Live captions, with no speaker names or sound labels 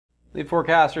Lead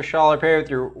forecaster Charlotte Perry with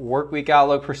your work week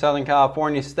outlook for Southern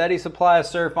California. Steady supply of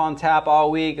surf on tap all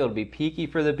week. It'll be peaky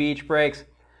for the beach breaks.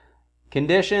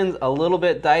 Conditions a little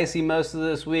bit dicey most of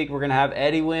this week. We're going to have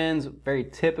eddy winds, very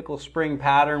typical spring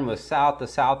pattern with south to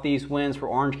southeast winds for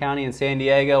Orange County and San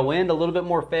Diego. Wind a little bit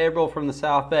more favorable from the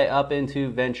South Bay up into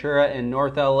Ventura and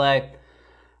North LA.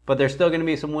 But there's still going to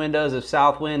be some windows of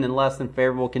south wind and less than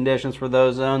favorable conditions for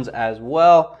those zones as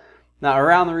well. Now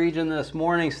around the region this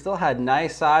morning, still had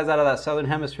nice size out of that southern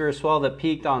hemisphere swell that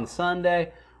peaked on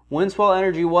Sunday. Wind swell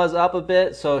energy was up a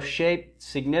bit, so shape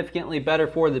significantly better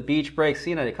for the beach break.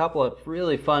 Seeing a couple of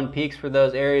really fun peaks for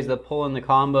those areas that pull in the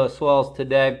combo swells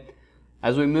today.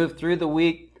 As we move through the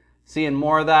week, seeing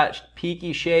more of that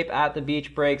peaky shape at the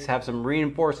beach breaks, have some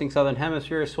reinforcing southern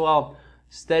hemisphere swell,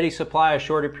 steady supply of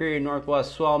shorter period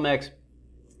northwest swell mix.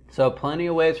 So plenty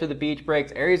of waves for the beach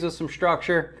breaks, areas with some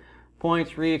structure.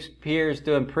 Points, reefs, piers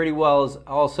doing pretty well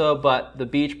also, but the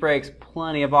beach breaks,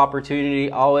 plenty of opportunity,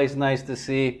 always nice to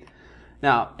see.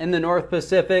 Now, in the North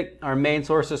Pacific, our main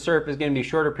source of surf is going to be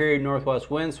shorter period northwest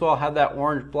wind swell. Have that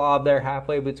orange blob there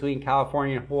halfway between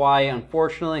California and Hawaii.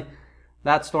 Unfortunately,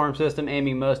 that storm system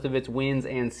aiming most of its winds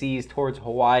and seas towards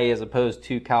Hawaii as opposed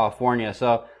to California.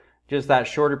 So just that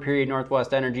shorter period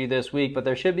northwest energy this week, but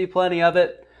there should be plenty of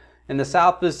it. In the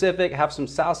South Pacific, have some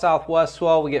south-southwest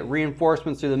swell. We get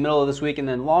reinforcements through the middle of this week, and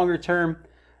then longer term,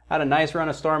 had a nice run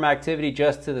of storm activity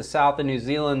just to the south of New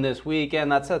Zealand this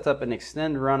weekend. That sets up an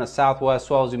extended run of southwest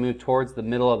swell as we move towards the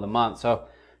middle of the month. So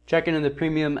check into the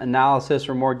premium analysis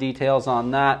for more details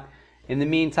on that. In the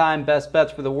meantime, best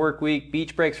bets for the work week,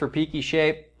 beach breaks for peaky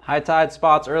shape. High tide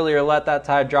spots earlier, let that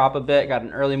tide drop a bit. Got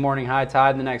an early morning high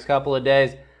tide in the next couple of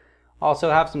days.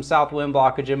 Also have some south wind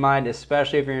blockage in mind,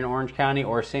 especially if you're in Orange County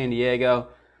or San Diego.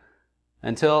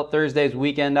 Until Thursday's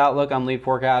weekend outlook, I'm lead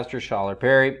forecaster Charlotte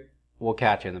Perry. We'll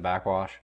catch you in the backwash.